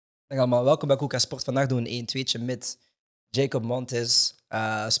Dag allemaal, welkom bij Koolcast Sport. Vandaag doen we een 1-2'tje met Jacob Montes,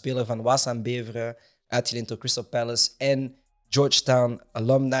 speler van Waasa en Beveren, uitgeleend door Crystal Palace en Georgetown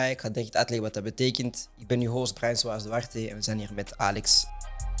alumni. Ik ga direct uitleggen wat dat betekent. Ik ben uw host Brian Soares Duarte en we zijn hier met Alex.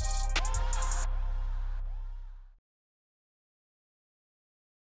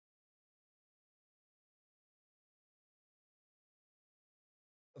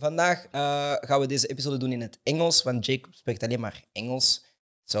 Vandaag gaan we deze episode doen in het Engels, want Jacob spreekt alleen maar Engels.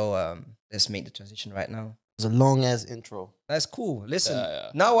 So let's make the transition right now. It's a long ass intro. That's cool. Listen,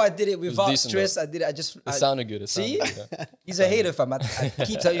 Yeah. now I did it without decent, stress. though. I did it. It sounded good. See? Yeah. He's a hater, fam. I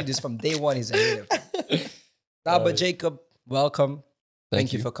keep telling you this from day one. He's a hater. But Jacob, welcome.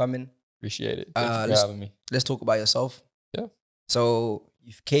 Thank you for coming. Appreciate it. Thank you for having me. Let's talk about yourself. Yeah. So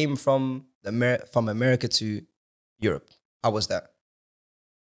you came from America to Europe. How was that?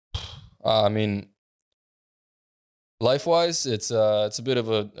 I mean, life-wise, it's a bit of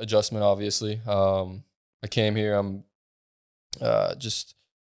an adjustment, obviously. I came here. I'm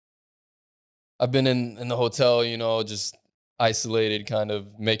I've been in the hotel, you know, just isolated, kind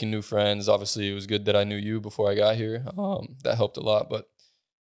of making new friends. Obviously, it was good that I knew you before I got here. That helped a lot. But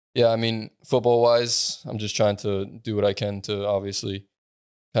yeah, I mean, football-wise, I'm just trying to do what I can to obviously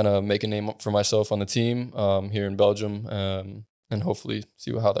kind of make a name for myself on the team here in Belgium, and hopefully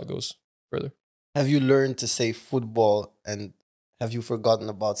see how that goes further. Have you learned to say football, and have you forgotten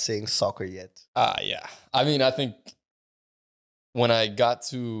about saying soccer yet? Yeah. I mean, I think when I got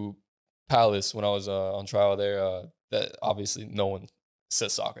to Palace, when I was on trial there, that obviously no one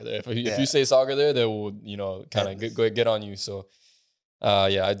says soccer there. If you say soccer there, they will, you know, kind of get on you. So,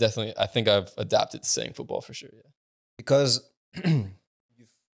 yeah, I think I've adapted to saying football for sure. Yeah. Because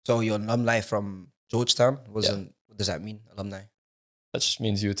so you're alumni from Georgetown. What does that mean, alumni? That just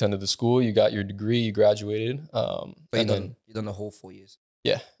means you attended the school, you got your degree, you graduated. But you done the whole 4 years.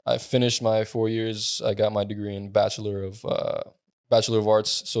 Yeah, I finished my 4 years. I got my degree in Bachelor of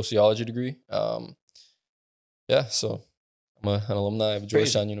Arts Sociology degree. Yeah, so I'm an alumni of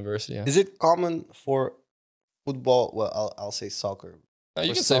Georgetown University. Yeah. Is it common for football? Well, I'll say soccer.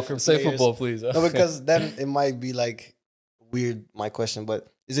 You can say football, please. No, because then it might be like weird, my question. But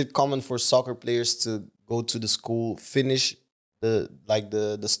is it common for soccer players to go to the school, finish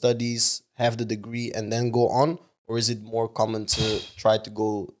the studies, have the degree, and then go on? Or is it more common to try to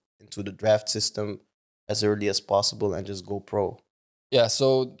go into the draft system as early as possible and just go pro? Yeah,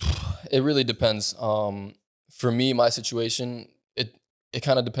 so it really depends. For me, my situation, it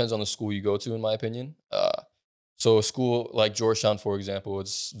kind of depends on the school you go to, in my opinion. So a school like Georgetown, for example,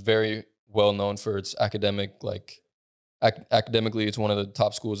 it's very well known for its academic, academically, it's one of the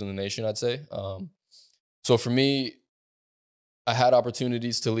top schools in the nation, I'd say. So for me, I had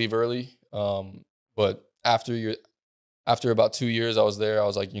opportunities to leave early, but after about 2 years I was there, I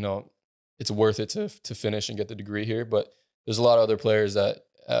was like, you know, it's worth it to finish and get the degree here. But there's a lot of other players that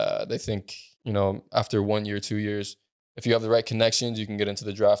they think, you know, after 1 year, 2 years, if you have the right connections, you can get into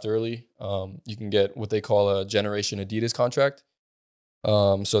the draft early. You can get what they call a Generation Adidas contract.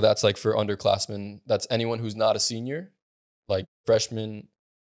 So that's like for underclassmen. That's anyone who's not a senior, like freshman,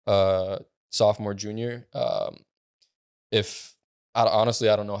 sophomore, junior. Honestly,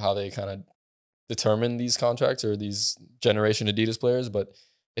 I don't know how they kind of determine these contracts or these Generation Adidas players, but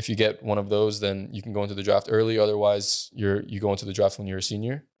if you get one of those, then you can go into the draft early. Otherwise, you go into the draft when you're a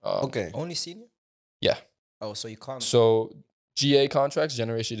senior. Okay. Only senior? Yeah. Oh, so you can't. So GA contracts,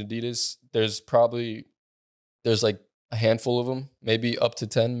 Generation Adidas, there's like a handful of them, maybe up to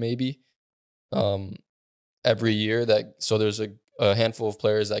 10, maybe every year. So there's a handful of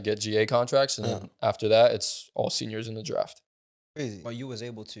players that get GA contracts, and then after that, it's all seniors in the draft. Crazy. Well, you was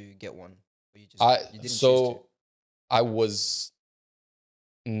able to get one. But you didn't choose to. I was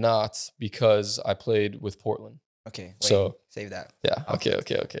not, because I played with Portland. Okay, so save that. Yeah. Okay.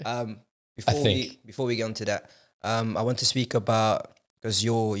 Before we get into that, I want to speak about, because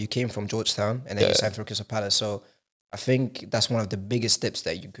you came from Georgetown and then you signed for Crystal Palace. So I think that's one of the biggest steps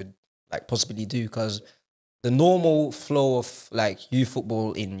that you could like possibly do, because the normal flow of like youth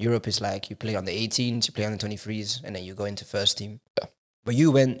football in Europe is like you play on the 18s, you play on the 23s, and then you go into first team. Yeah. But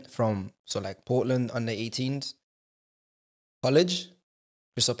you went from Portland on the 18s, college,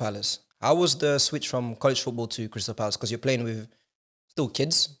 Crystal Palace. How was the switch from college football to Crystal Palace? Because you're playing with still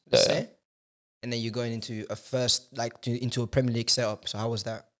kids, let's say, and then you're going into into a Premier League setup. So how was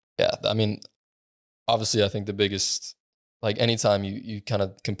that? Yeah, I mean, obviously, I think the biggest, like anytime you kind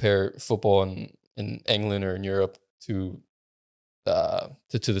of compare football in England or in Europe to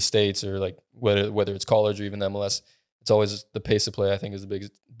the States, or like whether it's college or even MLS, it's always the pace of play, I think, is the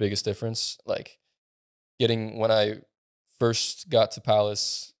biggest difference. Like when I first got to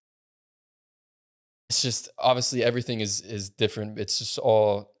Palace, it's just obviously everything is different. It's just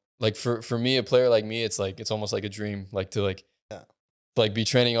all like for me, a player like me, it's like it's almost like a dream, like to like Yeah. like be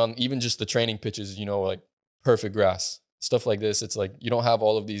training on even just the training pitches, you know, like perfect grass, stuff like this. It's like you don't have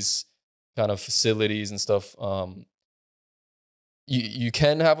all of these kind of facilities and stuff. You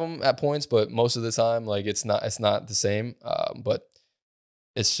can have them at points, but most of the time, like it's not the same. But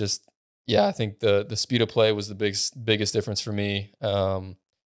it's just yeah, I think the speed of play was the biggest difference for me.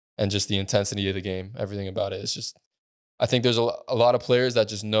 And just the intensity of the game, everything about it. It's just, I think there's a lot of players that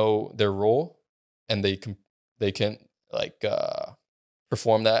just know their role and they can like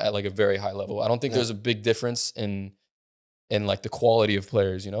perform that at like a very high level. I don't think there's a big difference in like the quality of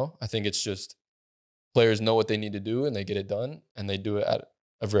players, you know? I think it's just players know what they need to do and they get it done and they do it at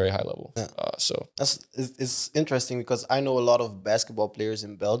a very high level. Yeah. So it's interesting because I know a lot of basketball players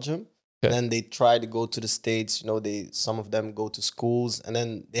in Belgium. Okay. Then they try to go to the States. You know, some of them go to schools, and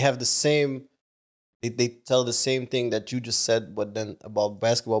then they have the same. They tell the same thing that you just said, but then about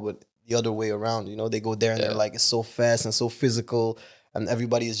basketball, but the other way around. You know, they go there and they're like, it's so fast and so physical, and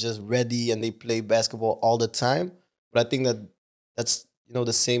everybody is just ready, and they play basketball all the time. But I think that's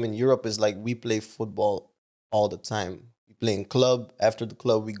the same in Europe. Is like we play football all the time. We play in club. After the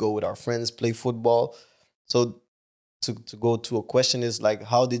club, we go with our friends play football. So to go to a question is like,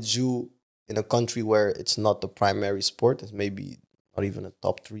 how did you, in a country where it's not the primary sport, it's maybe not even a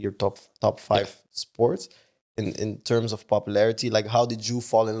top 3 or top 5 sports in terms of popularity, like how did you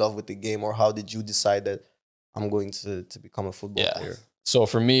fall in love with the game, or how did you decide that I'm going to become a football player? So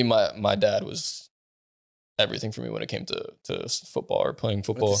for me, my dad was everything for me when it came to football or playing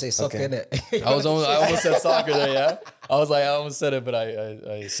football. To say soccer, innit? I almost said soccer there, yeah. I almost said it, but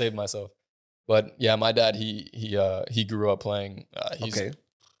I saved myself. But yeah, my dad, he grew up playing.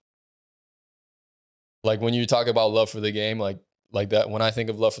 Like when you talk about love for the game, like that. When I think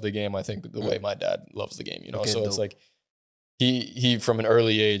of love for the game, I think the way my dad loves the game. You know, Okay, so dope. it's like he from an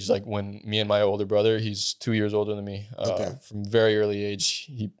early age, like when me and my older brother, he's 2 years older than me. From very early age,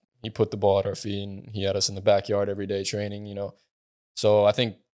 he put the ball at our feet and he had us in the backyard every day training. You know, so I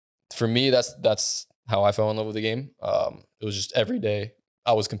think for me, that's how I fell in love with the game. It was just every day.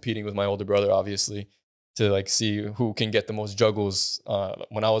 I was competing with my older brother, obviously, to like see who can get the most juggles.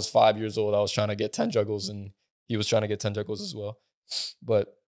 When I was 5 years old, I was trying to get 10 juggles and he was trying to get 10 juggles as well.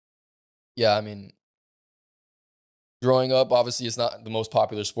 But yeah, I mean, growing up, obviously it's not the most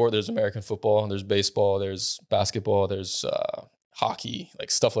popular sport. There's American football, there's baseball, there's basketball, there's hockey, like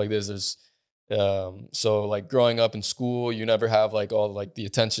stuff like this. There's so like growing up in school, you never have like all like the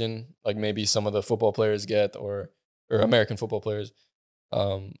attention like maybe some of the football players get or American football players.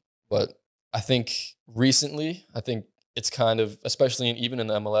 But I think recently, I think it's kind of, especially even in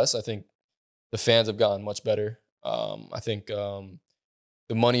the MLS, I think the fans have gotten much better. I think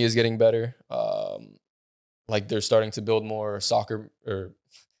the money is getting better. Like they're starting to build more soccer or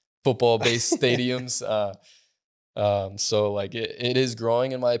football-based stadiums. So like it is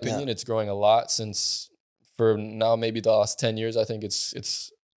growing, in my opinion. It's growing a lot since for now maybe the last 10 years. I think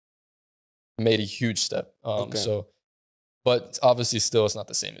it's made a huge step. So. But obviously, still, it's not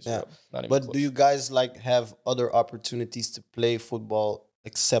the same as Europe. Not even but close. do you guys like have other opportunities to play football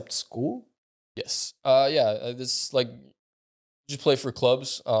except school? Yes. Yeah. This like just play for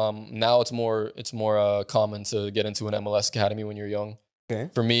clubs. Now it's more common to get into an MLS academy when you're young.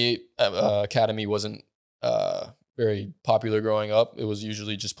 Okay. For me, academy wasn't very popular growing up. It was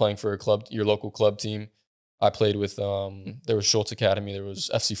usually just playing for a club, your local club team. I played with there was Schultz Academy, there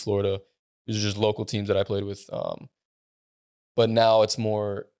was FC Florida. These are just local teams that I played with. But now it's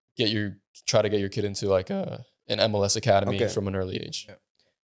more try to get your kid into like an MLS academy from an early age.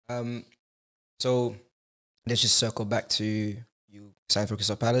 Yeah. So let's just circle back to you signed for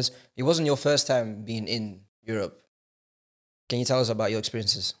Crystal Palace. It wasn't your first time being in Europe. Can you tell us about your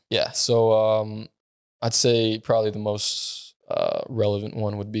experiences? Yeah. So I'd say probably the most relevant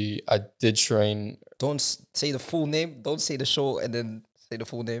one would be I did train. Don't say the full name. Don't say the short and then say the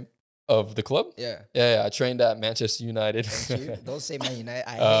full name. Of the club? Yeah. I trained at Manchester United. Thank you. Don't say Man United.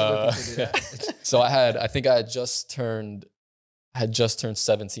 I hate when people do that. So I had just turned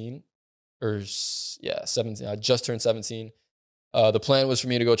 17 or 17. I just turned 17. The plan was for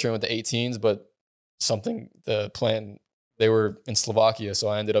me to go train with the 18s, but they were in Slovakia, so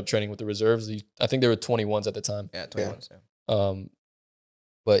I ended up training with the reserves. I think there were 21s at the time. Yeah, 21s. Yeah.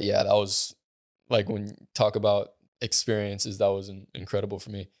 But yeah, that was like when you talk about experiences, that was incredible for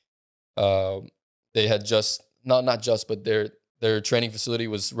me. They had but their training facility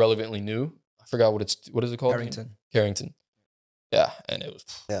was relevantly new. I forgot what is it called? Carrington. Yeah, and it was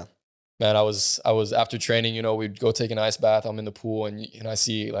man. I was after training. You know, we'd go take an ice bath. I'm in the pool and I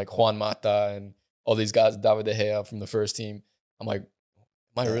see like Juan Mata and all these guys, David De Gea from the first team. I'm like,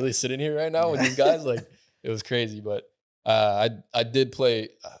 am I really sitting here right now with these guys? Like, it was crazy. But I did play.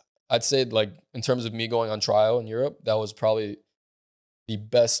 I'd say, like, in terms of me going on trial in Europe, that was probably the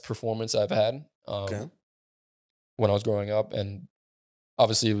best performance I've had when I was growing up. And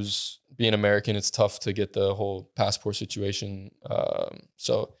obviously, it was being American. It's tough to get the whole passport situation.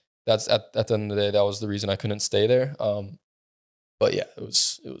 So that's at the end of the day, that was the reason I couldn't stay there. But yeah, it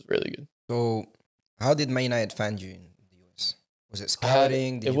was really good. So, how did Man United find you in the US? Was it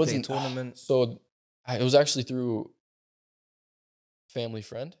scouting? Did you play a tournament? So, it was actually through a family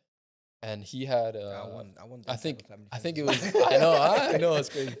friend, and he had. I think it was. I know it's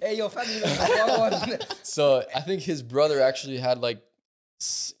crazy. Hey, your family. So I think his brother actually had like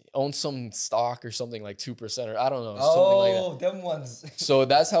owned some stock or something, like 2%, or I don't know, something like that. Oh, them ones. So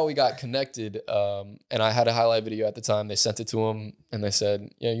that's how we got connected. And I had a highlight video at the time. They sent it to him, and they said,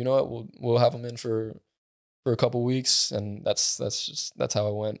 "Yeah, you know what? We'll have him in for a couple weeks." And that's how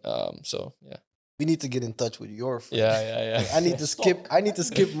it went. So yeah. We need to get in touch with your friends. Yeah. I need to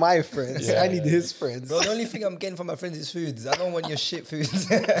skip my friends. I need his friends. Bro, the only thing I'm getting from my friends is food. I don't want your shit food.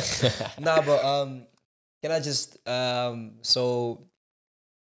 Nah, but can I just so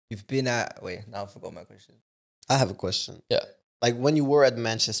you've been at now I forgot my question. I have a question. Yeah. Like when you were at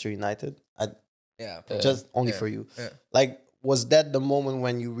Manchester United, just only for you. Yeah. Like, was that the moment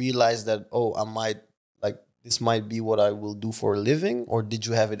when you realized that, oh, this might be what I will do for a living? Or did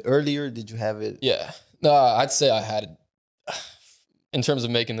you have it earlier? Did you have it? Yeah. No, I'd say I had it. In terms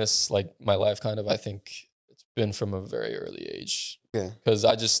of making this like my life, kind of, I think it's been from a very early age. Okay. Because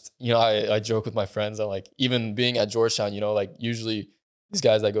I just, I joke with my friends. I'm like, even being at Georgetown, like usually these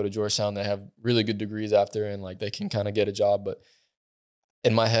guys that go to Georgetown, they have really good degrees after, and like they can kind of get a job. But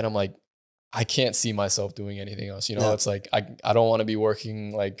in my head, I'm like, I can't see myself doing anything else. It's like, I don't want to be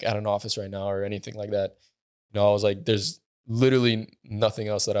working like at an office right now or anything like that. I was like, there's literally nothing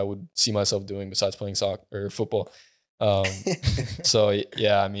else that I would see myself doing besides playing soccer or football. So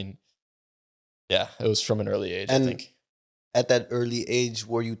yeah, I mean, yeah, it was from an early age, and I think. At that early age,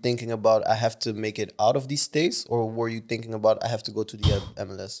 were you thinking about, I have to make it out of these states? Or were you thinking about, I have to go to the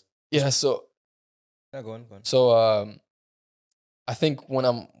MLS? Yeah, so. Yeah, go on. So I think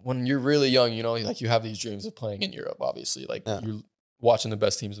when you're really young, like you have these dreams of playing in Europe, obviously. Like you're watching the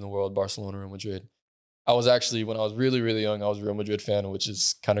best teams in the world, Barcelona and Madrid. I was actually, when I was really, really young, I was a Real Madrid fan, which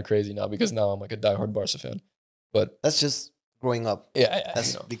is kind of crazy now because now I'm like a diehard Barca fan. But that's just growing up. Yeah.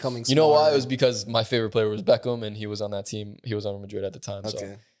 That's becoming You know why? It was because my favorite player was Beckham, and he was on that team. He was on Real Madrid at the time.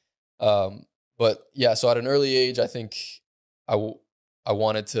 Okay. So, but yeah, so at an early age, I think I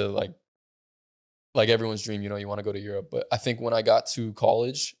wanted to like everyone's dream, you want to go to Europe. But I think when I got to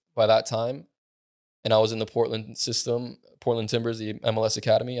college by that time, and I was in the Portland Timbers, the MLS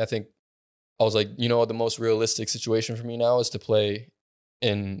Academy, I think I was like, the most realistic situation for me now is to play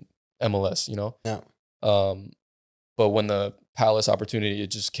in MLS, Yeah. But when the Palace opportunity, it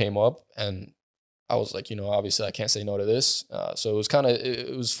just came up, and I was like, obviously I can't say no to this. So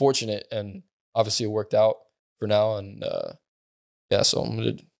it was fortunate, and obviously it worked out for now. And so I'm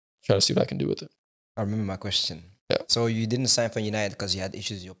going to try to see what I can do with it. I remember my question. Yeah. So you didn't sign for United because you had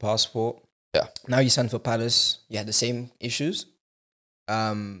issues with your passport. Yeah. Now you signed for Palace. You had the same issues.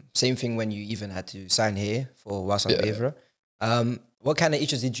 Same thing when you even had to sign here for Wasan Beveren. What kind of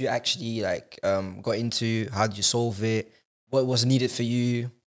issues did you actually got into? How did you solve it? What was needed for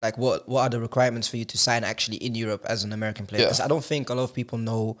you? Like what are the requirements for you to sign actually in Europe as an American player? Because I don't think a lot of people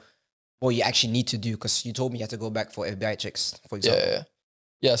know what you actually need to do, because you told me you had to go back for FBI checks, for example.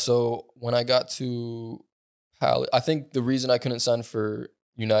 Yeah. So when I got to Palace, I think the reason I couldn't sign for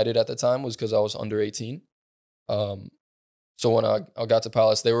United at the time was because I was under 18. So when I got to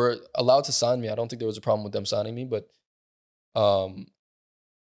Palace, they were allowed to sign me. I don't think there was a problem with them signing me, but I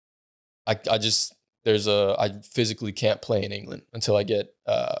physically can't play in England until I get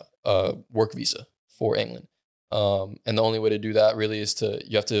a work visa for England. And the only way to do that really is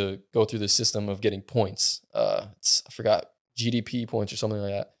you have to go through the system of getting points. I forgot, GDP points or something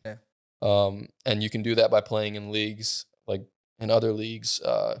like that. Yeah. And you can do that by playing in leagues, like in other leagues.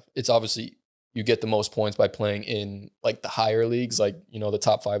 It's obviously, you get the most points by playing in like the higher leagues, like, the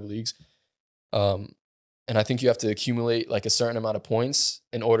top 5 leagues. And I think you have to accumulate like a certain amount of points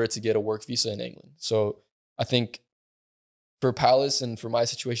in order to get a work visa in England. So I think for Palace and for my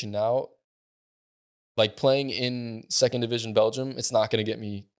situation now, like playing in 2nd Division Belgium, it's not going to get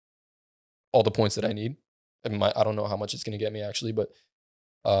me all the points that I need. I don't know how much it's going to get me actually, but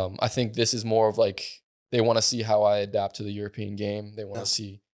I think this is more of like, they want to see how I adapt to the European game. They want to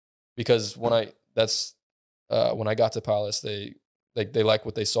see, because when I got to Palace, they like they like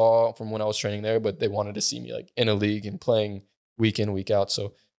what they saw from when I was training there, but they wanted to see me like in a league and playing week in, week out.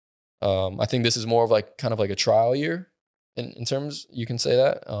 So I think this is more of like kind of like a trial year in terms, you can say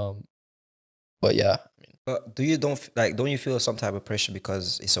that. But yeah, I mean, But don't you feel some type of pressure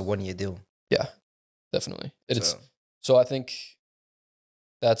because it's a 1 year deal? yeah, definitely. So, So I think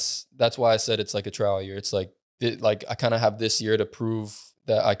that's why I said it's like a trial year. It's like I kind of have this year to prove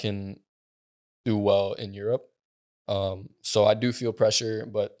that I can do well in Europe. So I do feel pressure,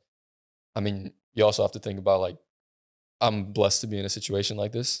 but I mean, you also have to think about like I'm blessed to be in a situation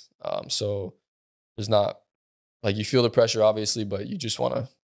like this. So there's not like you feel the pressure obviously, but you just want to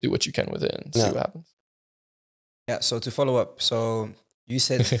do what you can with it and see what happens. yeah. So to follow up, so you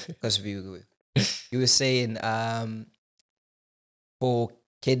said because you were saying for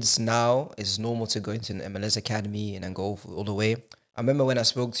kids now it's normal to go into an MLS academy and then go all the way. I remember when I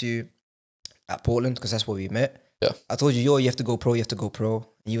spoke to you at Portland because that's where we met. Yeah. I told you, you have to go pro, you have to go pro.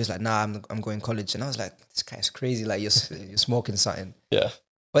 And you was like, nah, I'm going college. And I was like, this guy's crazy. Like you're smoking something. Yeah.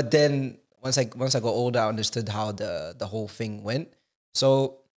 But then once I got older, I understood how the whole thing went.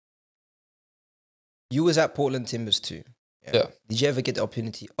 So you was at Portland Timbers too. Yeah. Did you ever get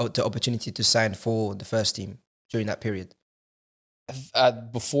the opportunity to sign for the first team during that period?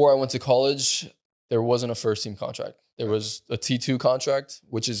 Before I went to college, there wasn't a first team contract. There was a T2 contract,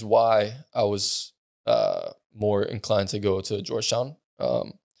 which is why I was more inclined to go to Georgetown.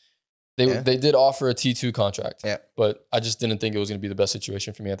 They did offer a T2 contract, but I just didn't think it was going to be the best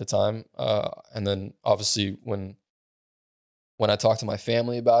situation for me at the time. And then obviously when I talked to my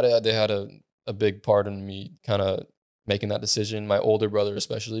family about it, they had a big part in me kind of making that decision. My older brother,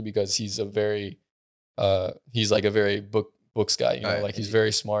 especially, because he's like a very books guy, you know, like he's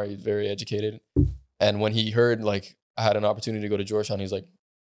very smart, he's very educated. And when he heard like I had an opportunity to go to Georgetown, he's like,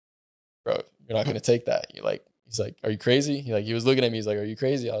 bro, you're not going to take that. He's like, are you crazy? He was looking at me. He's like, are you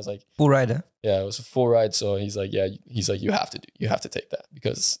crazy? I was like, full rider. Yeah, it was a full ride. So he's like, yeah, you have to take that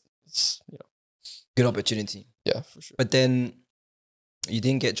because it's, you know, good opportunity. Yeah, for sure. But then you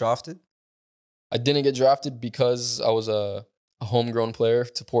didn't get drafted? I didn't get drafted because I was a homegrown player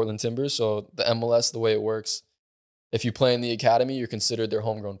to Portland Timbers. So the MLS, the way it works, if you play in the academy, you're considered their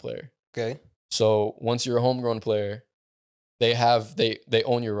homegrown player. Okay. So once you're a homegrown player, they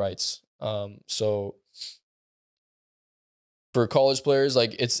own your rights. So for college players,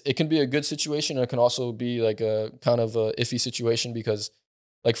 like it can be a good situation. It can also be like a kind of a iffy situation because,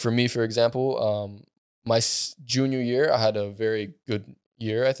 like for me, for example, my junior year, I had a very good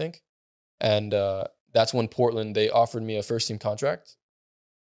year, I think, and that's when Portland, they offered me a first team contract.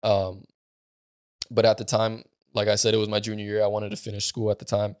 But at the time, like I said, it was my junior year. I wanted to finish school at the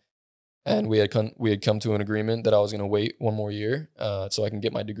time, and we had come to an agreement that I was going to wait one more year so I can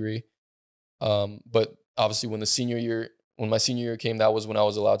get my degree. But obviously, when my senior year came, that was when I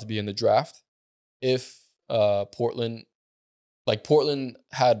was allowed to be in the draft. If Portland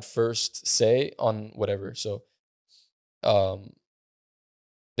had first say on whatever, so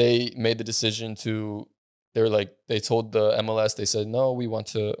they made the decision to. They told the MLS, they said, no, we want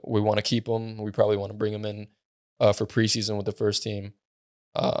to keep him. We probably want to bring him in for preseason with the first team.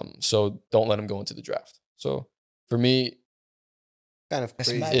 So don't let him go into the draft. So for me, kind of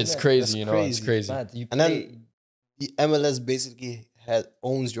crazy. It's crazy, you know, it's crazy. And then the MLS basically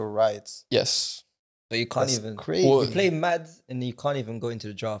owns your rights. Yes. So you can't That's even crazy. you play mad and you can't even go into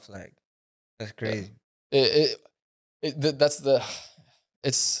the draft. Like that's crazy. It's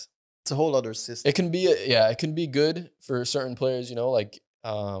a whole other system. It can be good for certain players, you know, like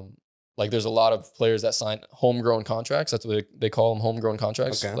there's a lot of players that sign homegrown contracts. That's what they call them, homegrown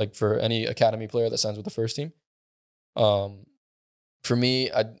contracts. Okay. Like for any academy player that signs with the first team. For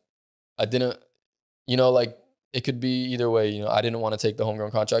me, I didn't, you know, like it could be either way. You know, I didn't want to take the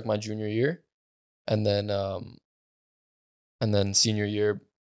homegrown contract my junior year, and then senior year,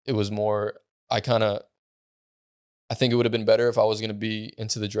 it was more. I think it would have been better if I was going to be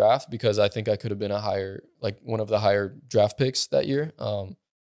into the draft because I think I could have been one of the higher draft picks that year.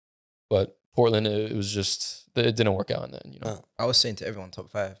 But Portland, it didn't work out in the end, you know. I was saying to everyone,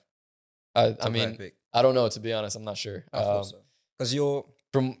 top 5. I mean, I don't know, to be honest, I'm not sure. I thought so. Because you're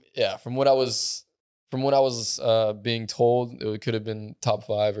from what I was being told, it could have been top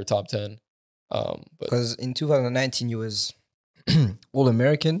 5 or top 10. Because in 2019 you was All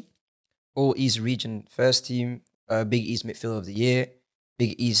American, All East Region first team, Big East Midfielder of the Year,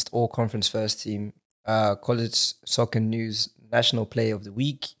 Big East All Conference first team, College Soccer News National Player of the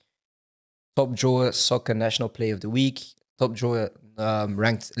Week, Top Drawer Soccer National Player of the Week, Top Drawer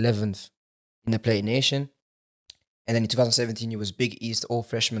ranked 11th in the Play Nation. And then in 2017, you was Big East All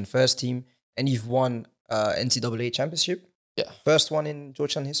Freshman first team. And you've won NCAA championship Yeah. First one in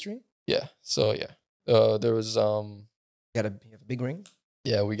Georgetown history. Yeah. So yeah, there was You have a big ring.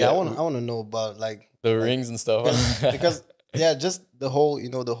 yeah, we Yeah, got I want to know about like the rings and stuff. because yeah, just the whole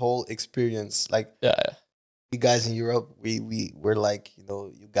the whole experience. Like yeah, you guys in Europe, we're like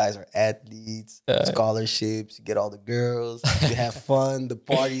you guys are athletes, Yeah. scholarships, you get all the girls, you have fun, the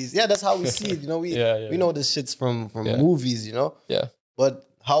parties. Yeah, that's how we see it. We Yeah. we know the shits from Yeah. movies. Yeah. But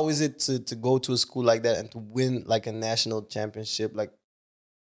how is it to go to a school like that and to win like a national championship? Like,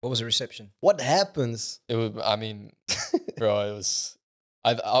 What was the reception? what happens? It was. I mean, bro, it was.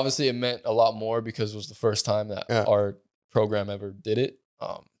 Obviously it meant a lot more because it was the first time that Yeah. our program ever did it.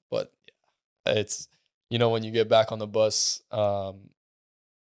 But yeah, it's when you get back on the bus.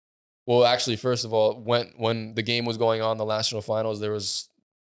 Well, actually, first of all, when the game was going on, the national finals, there was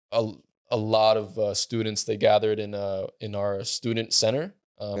a lot of students. They gathered in our student center,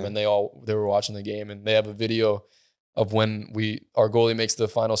 and they were watching the game, and they have a video of when our goalie makes the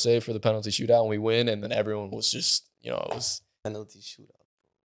final save for the penalty shootout and we win, and then everyone was just it was Penalty shootout.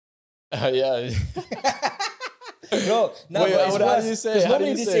 yeah. Bro, no, Wait, but it's how do worse. you say? 'Cause How do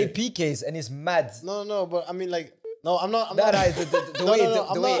normally you they say? say PKs and it's mad. No, but I mean like no, I'm not. The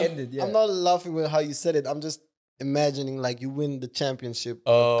way it ended. Yeah. I'm not laughing with how you said it. I'm just imagining like you win the championship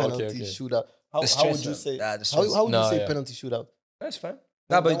Oh, okay, penalty okay. shootout. How The would stress, you man. say? Nah, the How stress. would No, you say yeah. penalty shootout? That's fine.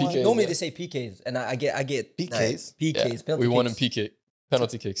 No, but PKs, normally yeah. they say PKs, and I get PKs? PKs. Yeah. Penalty We won in kicks. PK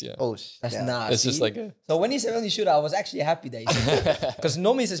penalty kicks. Yeah, Oh, That's yeah. nah. it's just see? like a. So when he said penalty shootout, I was actually happy that he said because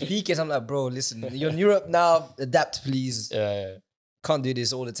normally it says PKs. I'm like, bro, listen, you're in Europe now. Adapt, please. Yeah. Can't do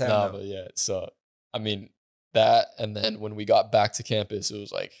this all the time. Nah, now. but yeah. So I mean that, and then when we got back to campus, it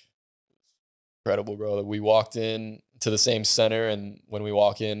was like incredible, bro. Like, we walked in to the same center, and when we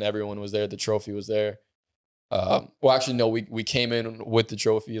walk in, everyone was there. The trophy was there. Well, actually, no. We came in with the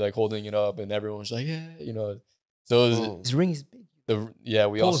trophy, like holding it up, and everyone was like, yeah. So it was, His ring is big.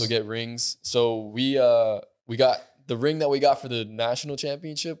 we also get rings. So we got the ring that we got for the national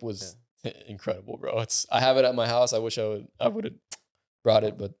championship was incredible, bro. I have it at my house. I wish I would have brought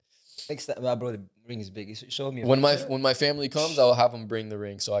it, but Next time, bro, the ring is big. Show me. when my family comes, I'll have them bring the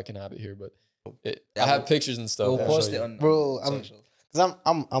ring so I can have it here. But I have pictures and stuff. We'll I'll post show it you. on Bro, on social. because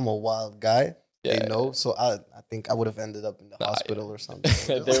I'm a wild guy. Yeah, So I think I would have ended up in the hospital or something.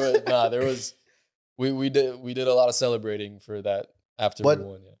 there was we did a lot of celebrating for that after But- we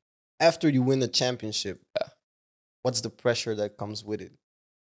won. Yeah. After you win the championship, what's the pressure that comes with it?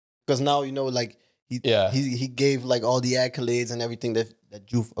 Because now like he gave like all the accolades and everything that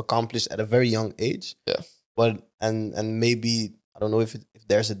you've accomplished at a very young age. Yeah. But and maybe I don't know if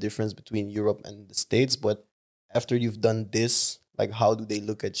there's a difference between Europe and the States, but after you've done this, like how do they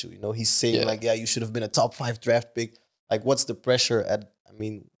look at you? He's saying like, yeah, you should have been a top 5 draft pick. Like, what's the pressure at? I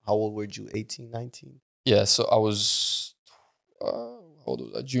mean, how old were you? 18, 19? Yeah. So I was how old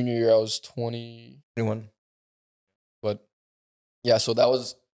was I? Junior year. I was 20. 21. But yeah, so that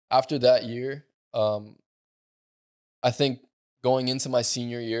was after that year. I think going into my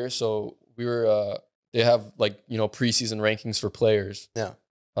senior year, so we were they have like preseason rankings for players. Yeah.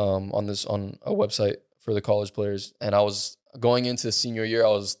 On a website for the college players, and I was going into senior year. I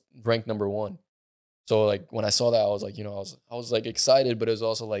was ranked number 1. So like when I saw that, I was like, I was like excited, but it was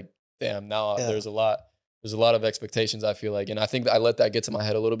also like, damn, now there's a lot of expectations. I feel like, and I think that I let that get to my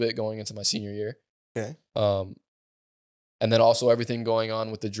head a little bit going into my senior year. Okay. And then also everything going on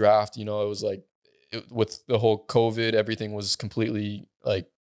with the draft, it was like with the whole COVID, everything was completely like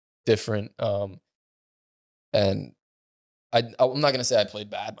different. And I'm not gonna say I played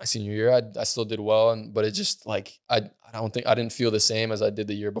bad my senior year. I still did well, but it just like I didn't feel the same as I did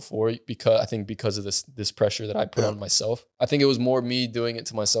the year before because of this pressure that I put on myself. I think it was more me doing it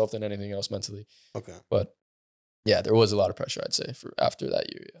to myself than anything else mentally. Okay. But yeah, there was a lot of pressure, I'd say, for after that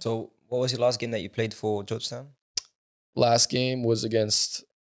year. Yeah. So what was your last game that you played for Georgetown? Last game was against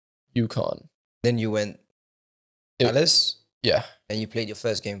UConn. Then you went Alice. Yeah. Then you played your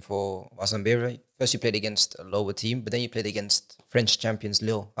first game for Wasambira. First you played against a lower team, but then you played against French champions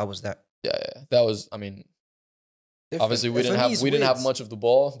Lille. How was that? Yeah. That was, I mean, obviously we didn't have much of the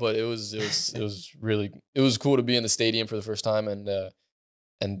ball, but it was cool to be in the stadium for the first time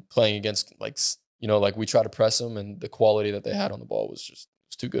and playing against like we try to press them, and the quality that they had on the ball was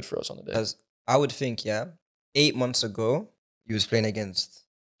too good for us on the day. As I would think, 8 months ago you was playing against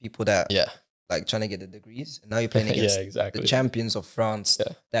people that like trying to get the degrees, and now you're playing against the champions of France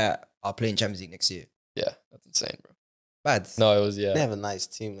that are playing Champions League next year. Yeah, that's insane, bro. Bad. No, it was They have a nice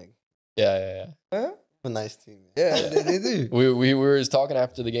team, like yeah. Huh? a nice team. Yeah, they do. We were talking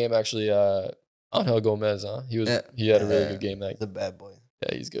after the game actually. Angel Gomez, he had a really good game. He's a bad boy.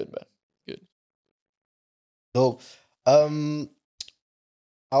 Yeah, he's good, man. Good. So I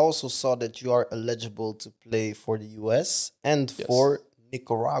also saw that you are eligible to play for the US and Yes. for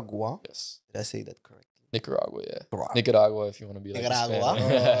Nicaragua. Yes. Did I say that correctly? Nicaragua, yeah. Nicaragua. Nicaragua, if you want to be like Nicaragua.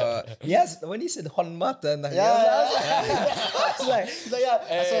 Hispanic. Yes, when he said Juan Mata, and I was like,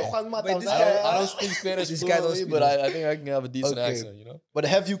 I saw Juan Mata. But I was this like, guy- I don't speak Spanish This guy don't fluently, speak but I think I can have a decent Okay. accent, you know? But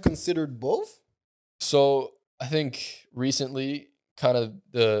have you considered both? So I think recently, kind of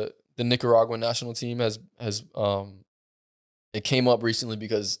the Nicaraguan national team has it came up recently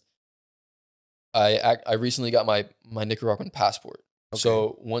because I recently got my Nicaraguan passport. Okay.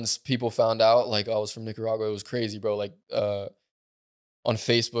 So once people found out like I was from Nicaragua, it was crazy, bro. Like on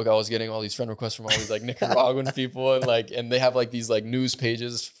Facebook, I was getting all these friend requests from all these like Nicaraguan people, and they have like these like news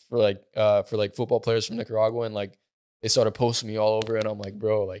pages for like football players from Nicaragua, and like they started posting me all over, and I'm like,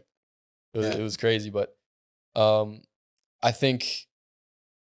 bro, like it was crazy. But I think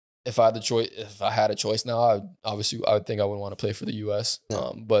if I had a choice now, I would think I would want to play for the US.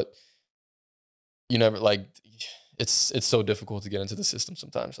 Yeah. But you never like it's so difficult to get into the system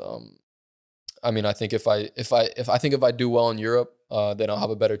sometimes. I mean, I think if I do well in Europe, then I'll have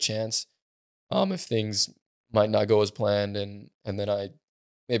a better chance. If things might not go as planned, and then I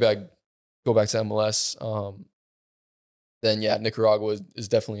go back to MLS, then yeah, Nicaragua is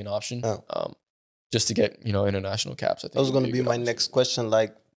definitely an option. Oh. Just to get international caps. I think That was would going to a be good my option. next question.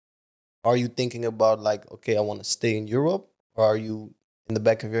 Like, are you thinking about like, okay, I want to stay in Europe, or are you in the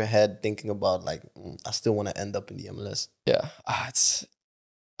back of your head thinking about like, I still want to end up in the MLS? Yeah,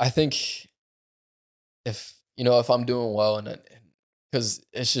 I think if I'm doing well, and because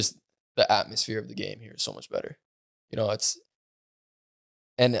it's just the atmosphere of the game here is so much better.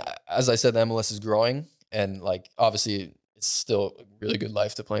 And as I said, the MLS is growing, and like obviously it's still a really good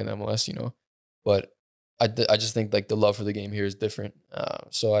life to play in the MLS, but I just think like the love for the game here is different.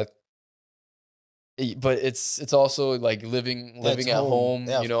 But it's also like living it's at home.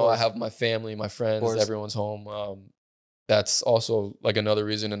 Yeah, of I course. have my family, my friends, course. everyone's home. That's also like another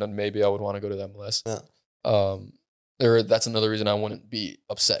reason, and then maybe I would want to go to the MLS. Yeah. That's another reason I wouldn't be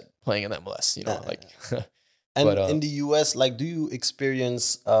upset playing in MLS. And But, in the US, like, do you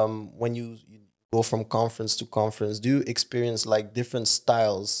experience when you go from conference to conference, do you experience like different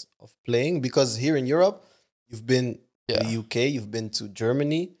styles of playing? Because here in Europe, you've been to the UK, you've been to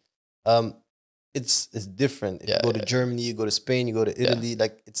Germany. It's different. If you go to Germany, you go to Spain, you go to Italy,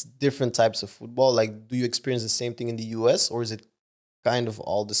 like it's different types of football. Like, do you experience the same thing in the US, or is it kind of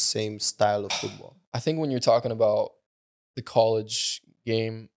all the same style of football? I think when you're talking about the college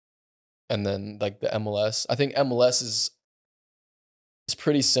game and then like the MLS, I think MLS is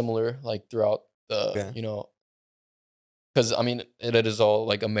pretty similar like throughout the because I mean it is all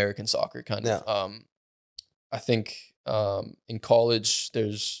like American soccer kind of. I think in college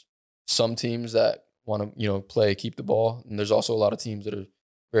there's some teams that want to play keep the ball, and there's also a lot of teams that are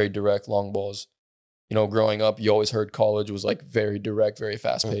very direct long balls. Growing up, you always heard college was like very direct, very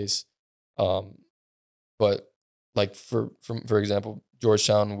fast paced. But like for example,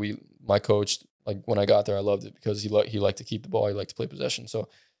 Georgetown, my coach, like when I got there, I loved it because he liked to keep the ball, he liked to play possession. So,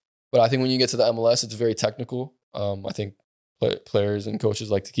 but I think when you get to the MLS, it's very technical. I think players and coaches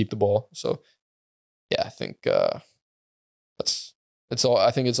like to keep the ball. So, yeah, I think I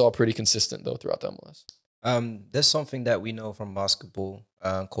think it's all pretty consistent though throughout the MLS. There's something that we know from basketball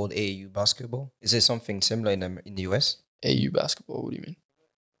called AAU basketball. Is there something similar in the US? AAU basketball? What do you mean?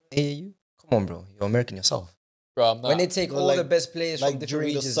 AAU? Come on, bro. You're American yourself. Bro, I'm not. When they take all the best players from like different during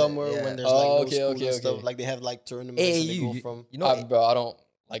regions, the summer when there's like no school and stuff, like they have like tournaments and they go from. Bro, I don't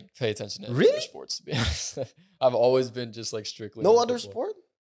like pay attention to Really? other sports, to be honest. I've always been just like strictly No into other football. sport?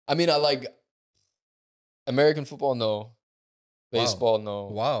 I mean, I like American football, no. Baseball, no.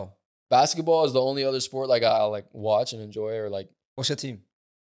 Wow. Basketball is the only other sport like I like watch and enjoy, or like What's your team?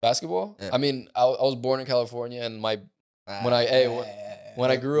 basketball. Yeah. I mean, I was born in California, and when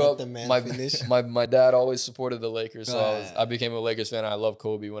I grew Let up, the man finish. my dad always supported the Lakers, so I became a Lakers fan. I love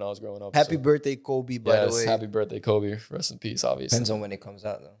Kobe when I was growing up. Happy so. birthday, Kobe, by the way. Happy birthday, Kobe. Rest in peace, obviously. Depends on when it comes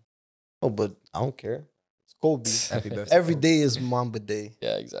out, though. Oh, but I don't care. It's Kobe. Happy birthday. Every day is Mamba Day.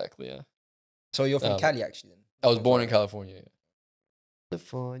 Yeah, exactly, yeah. So you're from Cali, actually, then? I was born in California, yeah.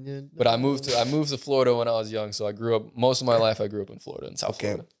 California. But I moved to Florida when I was young, so I grew up most of my life. I grew up in Florida, in South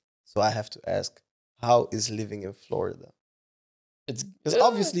Florida. So I have to ask, how is living in Florida? It's Because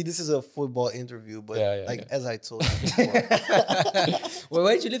obviously this is a football interview, but as I told you before, Well,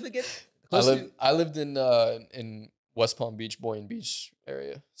 where did you live again? I lived in West Palm Beach, Boynton Beach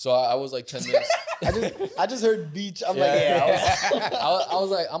area. So I was like 10 minutes. I just heard beach. I'm I was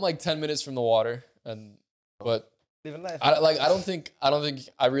like I'm like 10 minutes from the water, but Living life. I don't think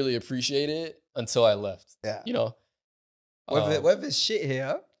I really appreciate it until I left. Yeah. Weather's shit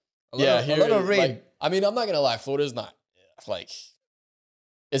here. A lot of rain. Like, I mean, I'm not gonna lie, Florida's not like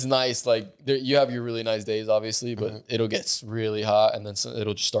it's nice. Like you have your really nice days, obviously, but it'll get really hot, and then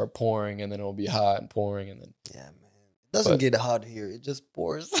it'll just start pouring, and then it'll be hot and pouring, and then man, it doesn't get hot here. It just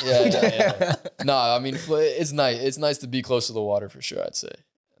pours. Yeah. Nah, I mean, it's nice. It's nice to be close to the water for sure, I'd say.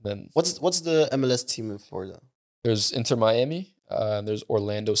 And then what's the MLS team in Florida? There's Inter Miami, and there's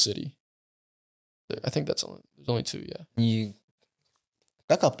Orlando City. I think there's only two. Yeah.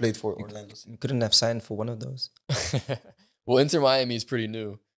 Kaka played for Orlando City. You couldn't have signed for one of those. Well, Inter Miami is pretty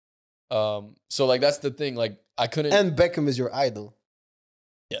new. So like that's the thing. Like I couldn't. And Beckham is your idol.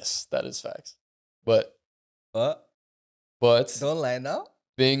 Yes, that is facts. But don't lie now.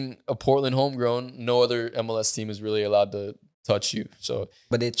 Being a Portland homegrown, no other MLS team is really allowed to touch you. So,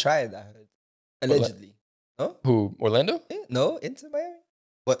 but they tried. I heard allegedly. Huh? Who? Orlando? Yeah, no, Inter Miami.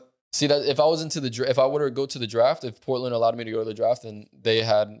 What? See that if I was if I were to go to the draft, if Portland allowed me to go to the draft, then they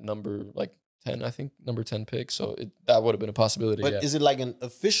had number like 10, I think, number 10 pick. So that would have been a possibility. But is it like an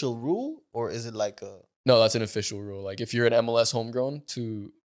official rule or is it like a? No, that's an official rule. Like if you're an MLS homegrown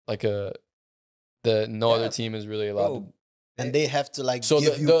to like other team is really allowed to. And they have to like so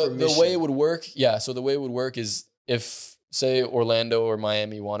give you permission. The way it would work, so the way it would work is if say Orlando or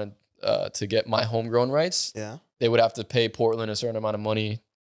Miami wanted to get my homegrown rights, they would have to pay Portland a certain amount of money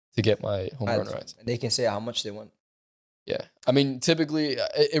to get my homegrown rights. And they can say how much they want. Yeah. I mean, typically,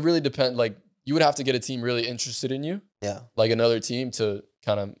 it really depends. Like, you would have to get a team really interested in you. Yeah. Like another team to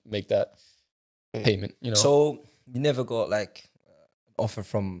kind of make that payment, you know? So, you never got, like, an offer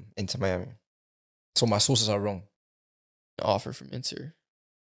from Inter Miami. So, my sources are wrong. An offer from Inter?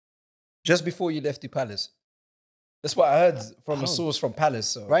 Just before you left to Palace. That's what I heard from a source from Palace.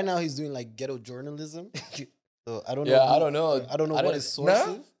 So. Right now, he's doing, like, ghetto journalism. So, I don't know. Yeah, I don't know. I don't know what his source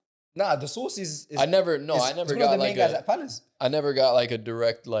is. Nah, the source is I never got like guys at Palace. I never got like a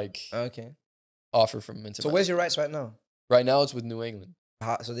direct offer from Inter. So where's your rights right now? Right now it's with New England.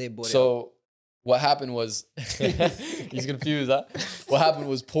 So they bought it. So what happened was he's confused, huh? What happened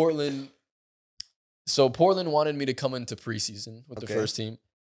was Portland. So Portland wanted me to come into preseason with the first team,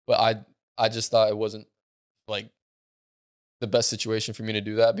 but I just thought it wasn't like the best situation for me to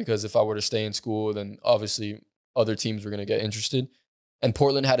do that because if I were to stay in school, then obviously other teams were going to get interested. And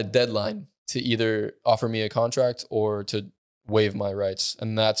Portland had a deadline to either offer me a contract or to waive my rights.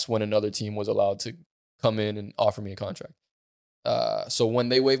 And that's when another team was allowed to come in and offer me a contract. So when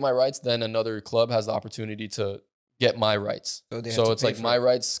they waive my rights, then another club has the opportunity to get my rights. So it's like my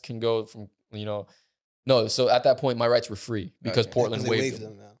rights can go from, no. So at that point, my rights were free because Portland waived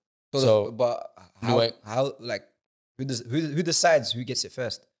them. But who decides who gets it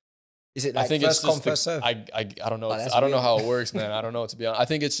first? Is it like I think first it's come, first serve? I don't know. I don't know how it works, man. I don't know, to be honest. I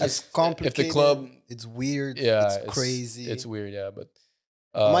think it's just it's complicated. If the club, it's weird. Yeah, it's crazy. It's weird, yeah. But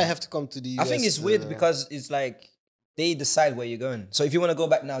I might have to come to the US. I think it's weird because it's like they decide where you're going. So if you want to go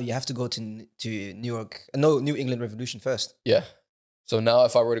back now, you have to go to New England Revolution first. Yeah. So now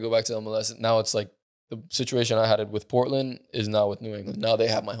if I were to go back to MLS, now it's like the situation I had it with Portland is now with New England. Now they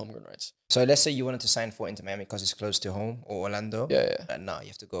have my homegrown rights. So let's say you wanted to sign for Inter Miami because it's close to home or Orlando. Yeah. And now you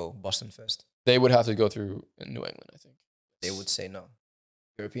have to go Boston first. They would have to go through New England, I think. They would say no.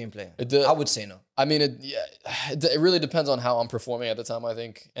 European player. I would say no. I mean, it really depends on how I'm performing at the time, I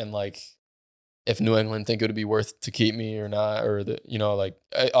think. And like, if New England think it would be worth to keep me or not, or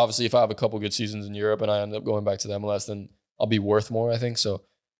obviously if I have a couple good seasons in Europe and I end up going back to the MLS, then I'll be worth more, I think. So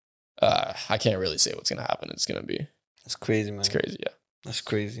I can't really say what's going to happen. It's going to be... That's crazy, man. It's crazy, yeah. That's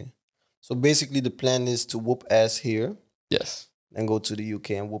crazy. So basically the plan is to whoop ass here. Yes. Then go to the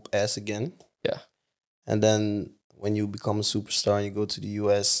UK and whoop ass again. Yeah. And then when you become a superstar and you go to the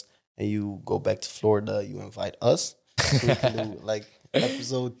US and you go back to Florida, you invite us. So we can do like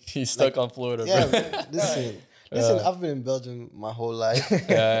episode. He's stuck on Florida, yeah, bro. Listen, I've been in Belgium my whole life.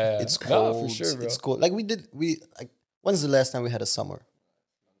 Yeah. It's cold. No, for sure, bro. It's cold. Like when's the last time we had a summer?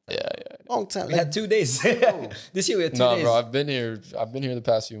 Yeah. Long time. We had 2 days. This year we had 2 days. No, bro, I've been here the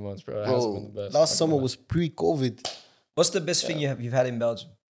past few months, bro. It hasn't been the best. Last summer was pre-COVID. What's the best thing you've had in Belgium?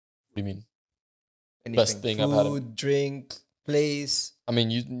 What do you mean? Anything? Best thing I've had. Food, drink, place. I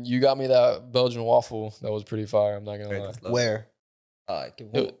mean, you got me that Belgian waffle. That was pretty fire. I'm not gonna lie. Where? Ik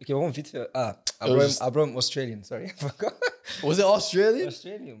heb gewoon video. I brought him Australian. Sorry, I forgot. Was it Australian?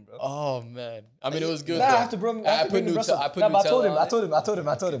 Australian, bro. Oh man, I mean it was good. Nah, though. I have to bring him. I put Nutella. But I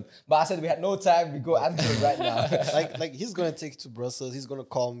told him. But I said we had no time. We go answer it right now. like he's gonna take you to Brussels. He's gonna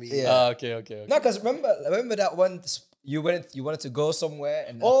call me. Yeah. Okay. No, because remember that one. You wanted to go somewhere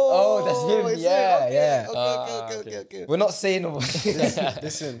and that's him. it's Yeah, him. yeah. Okay. We're not saying no.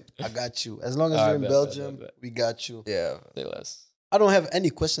 Listen, I got you. As long as you're in Belgium, we got you. Yeah. Say less. I don't have any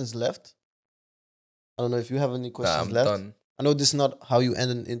questions left. I don't know if you have any questions I'm left. done. I know this is not how you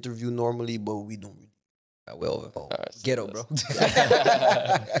end an interview normally, but we don't really. I will. All right, Ghetto, bro.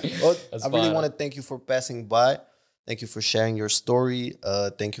 Well, That's I really fine. want to thank you for passing by. Thank you for sharing your story.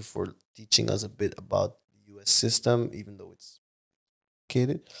 Thank you for teaching us a bit about the US system, even though it's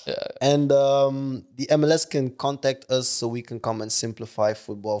complicated. Yeah. And the MLS can contact us so we can come and simplify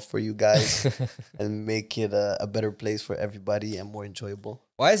football for you guys and make it a better place for everybody and more enjoyable.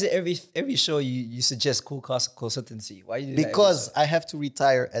 Why is it every show you suggest Koolcast consultancy? Why you do that every Because show? I have to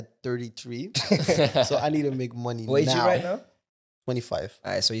retire at 33, so I need to make money What age now. you right now? 25.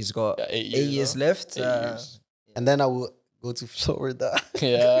 All right, so he's got 8 8 years left. 8 years. And then I will go to Florida.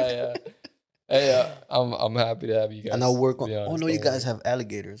 Yeah. Hey, I'm happy to have you guys. And I'll work to on. be Oh honest. no, you guys have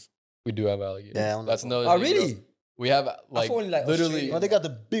alligators. We do have alligators. Yeah, I'm That's not- another. Oh, thing, bro. really? We have I like thought only, like, literally. Australia. No, they got the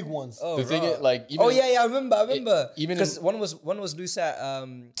big ones. Oh, The thing right. is, like, even Oh yeah, I remember. even Because in- one was loose at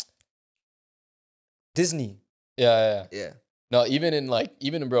Disney. yeah. Yeah. No, even in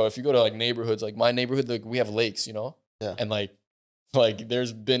bro, if you go to like neighborhoods, like my neighborhood, like we have lakes, you know. Yeah. And like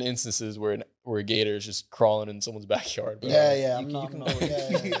there's been instances where a gator is just crawling in someone's backyard. Bro. Yeah. You I'm can not- go. yeah.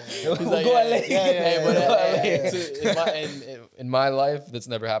 He's We'll like, go yeah, at lake. Hey, but We'll go at hey, lake. in my life, that's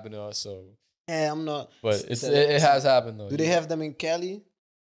never happened to us. So, Yeah, I'm not. but it has happened though. Do they have them in Cali?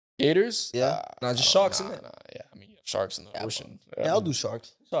 gators? Yeah. Nah, just sharks, innit? Yeah, I mean you have sharks in the ocean. Yeah, I'll do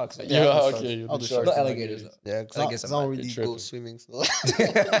sharks. Sharks. Yeah, I'll do okay. sharks. You'll I'll do do sharks. Not and alligators. Yeah, I because guess I I don't might really be go tripping. swimming. So. That's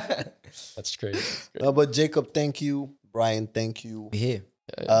crazy. That's crazy. No, but Jacob, thank you. Brian, thank you. We're here.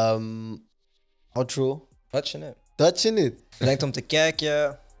 Outro. Touching it. Touching it. Bedankt om te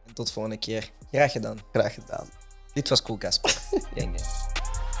kijken. En tot volgende keer. Graag gedaan. Graag gedaan. Dit was Koolcast. Gang, gang.